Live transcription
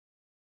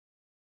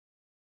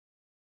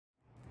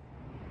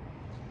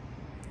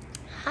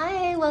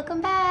Hi,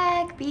 welcome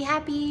back. Be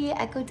Happy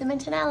Echo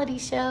Dimensionality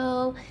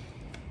Show.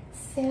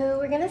 So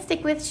we're gonna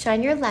stick with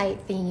Shine Your Light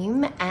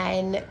theme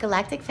and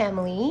Galactic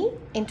Family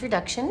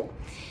introduction.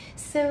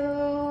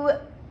 So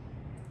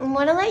I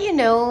wanna let you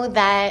know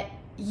that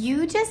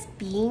you just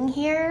being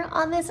here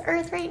on this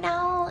earth right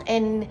now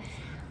and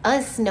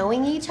us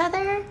knowing each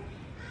other,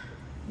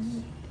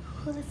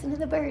 listen to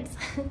the birds.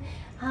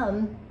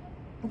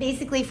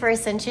 Basically for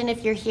Ascension,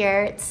 if you're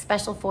here, it's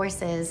Special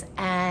Forces,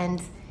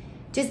 and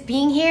just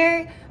being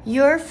here,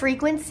 your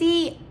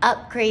frequency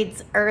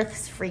upgrades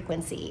Earth's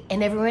frequency,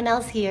 and everyone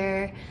else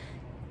here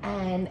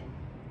and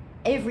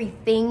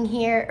everything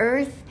here,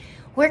 Earth,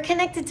 we're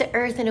connected to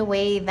Earth in a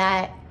way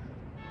that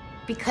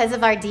because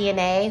of our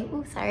DNA,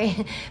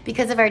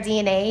 because of our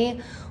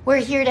DNA, we're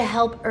here to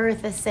help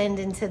Earth ascend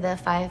into the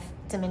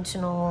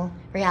 5-dimensional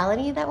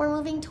reality that we're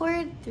moving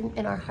toward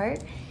in our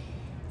heart.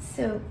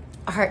 So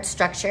our heart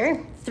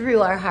structure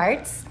through our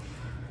hearts.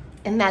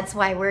 And that's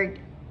why we're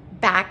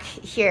back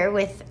here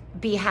with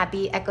Be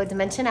Happy Echo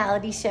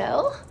Dimensionality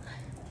Show,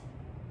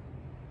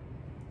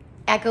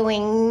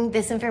 echoing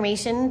this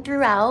information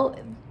throughout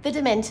the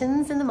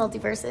dimensions and the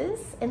multiverses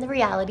and the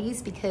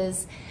realities,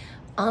 because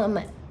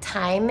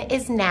time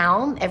is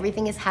now.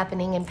 Everything is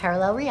happening in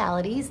parallel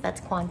realities. That's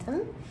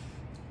quantum.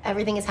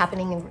 Everything is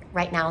happening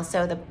right now.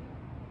 So the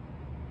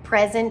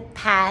present,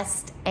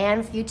 past,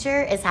 and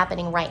future is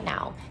happening right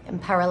now in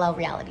parallel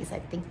realities. I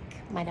think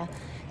might have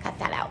cut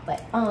that out,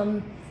 but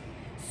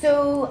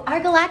so our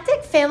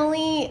galactic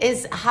family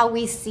is how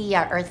we see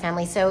our Earth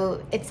family.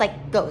 So it's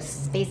like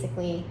ghosts,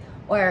 basically,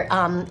 or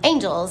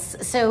angels.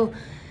 So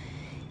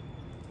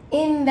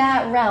in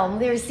that realm,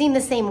 they're seen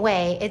the same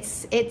way.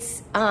 It's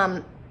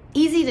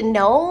easy to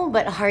know,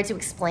 but hard to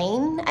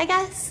explain, I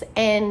guess.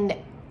 And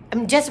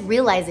I'm just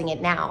realizing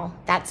it now.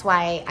 That's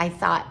why I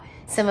thought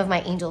some of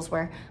my angels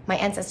were my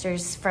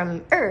ancestors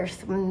from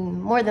Earth.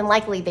 More than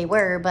likely they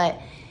were, but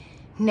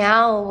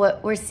now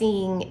what we're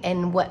seeing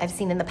and what I've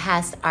seen in the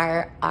past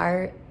are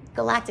our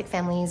galactic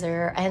families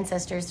or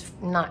ancestors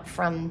not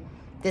from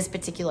this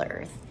particular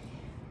Earth.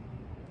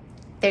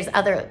 There's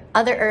other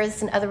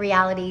Earths and other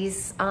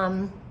realities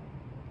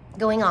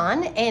going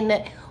on,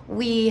 and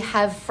we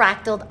have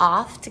fractaled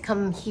off to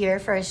come here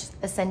for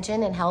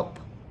ascension and help.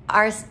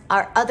 Our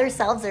other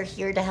selves are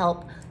here to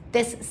help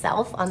this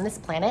self on this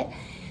planet.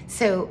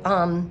 So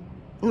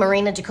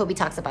Marina, Jacobi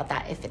talks about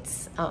that if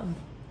it's a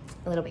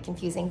little bit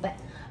confusing, but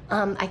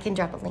I can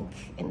drop a link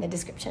in the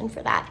description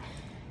for that.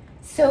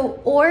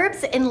 So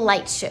orbs and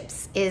light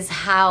ships is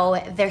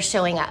how they're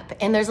showing up.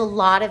 And there's a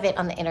lot of it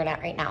on the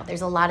internet right now.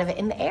 There's a lot of it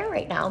in the air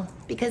right now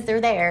because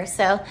they're there.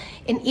 So,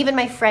 and even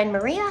my friend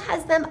Maria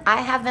has them. I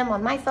have them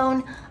on my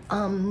phone.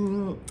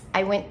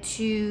 I went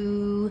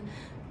to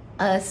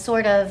a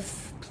sort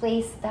of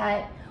place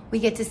that we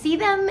get to see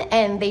them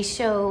and they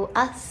show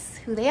us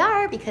who they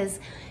are, because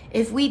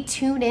if we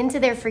tune into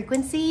their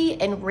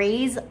frequency and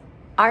raise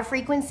our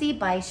frequency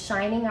by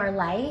shining our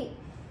light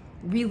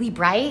really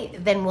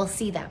bright, then we'll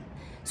see them.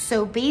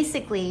 So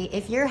basically,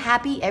 if you're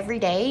happy every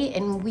day,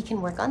 and we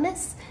can work on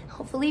this,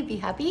 hopefully be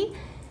happy,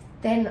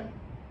 then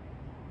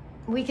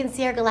we can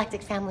see our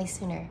galactic family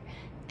sooner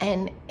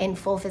and in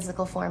full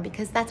physical form,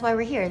 because that's why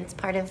we're here. It's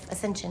part of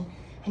Ascension.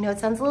 I know it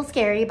sounds a little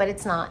scary, but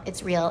it's not.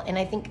 It's real, and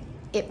I think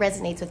it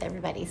resonates with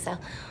everybody. So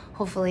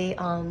hopefully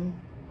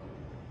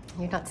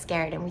you're not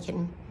scared and we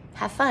can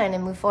have fun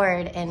and move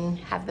forward and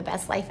have the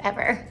best life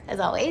ever, as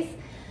always.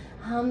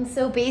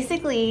 So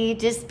basically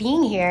just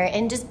being here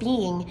and just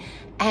being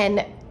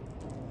and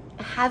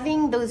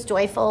having those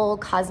joyful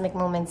cosmic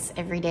moments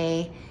every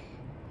day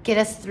get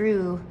us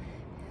through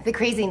the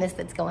craziness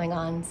that's going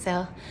on. So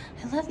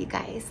I love you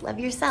guys, love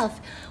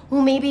yourself.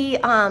 Well, maybe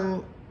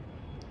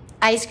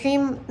ice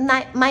cream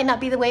might not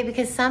be the way,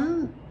 because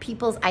some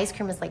people's ice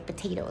cream is like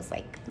potatoes,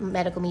 like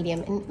medical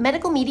medium. And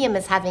medical medium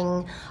is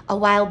having a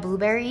wild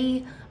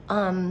blueberry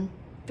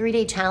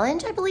 3-day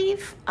challenge, I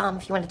believe.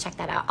 If you want to check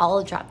that out,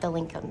 I'll drop the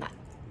link on that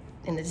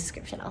in the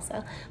description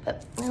also.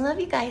 But I love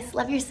you guys.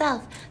 Love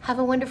yourself. Have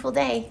a wonderful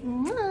day.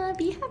 Mwah,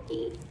 be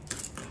happy.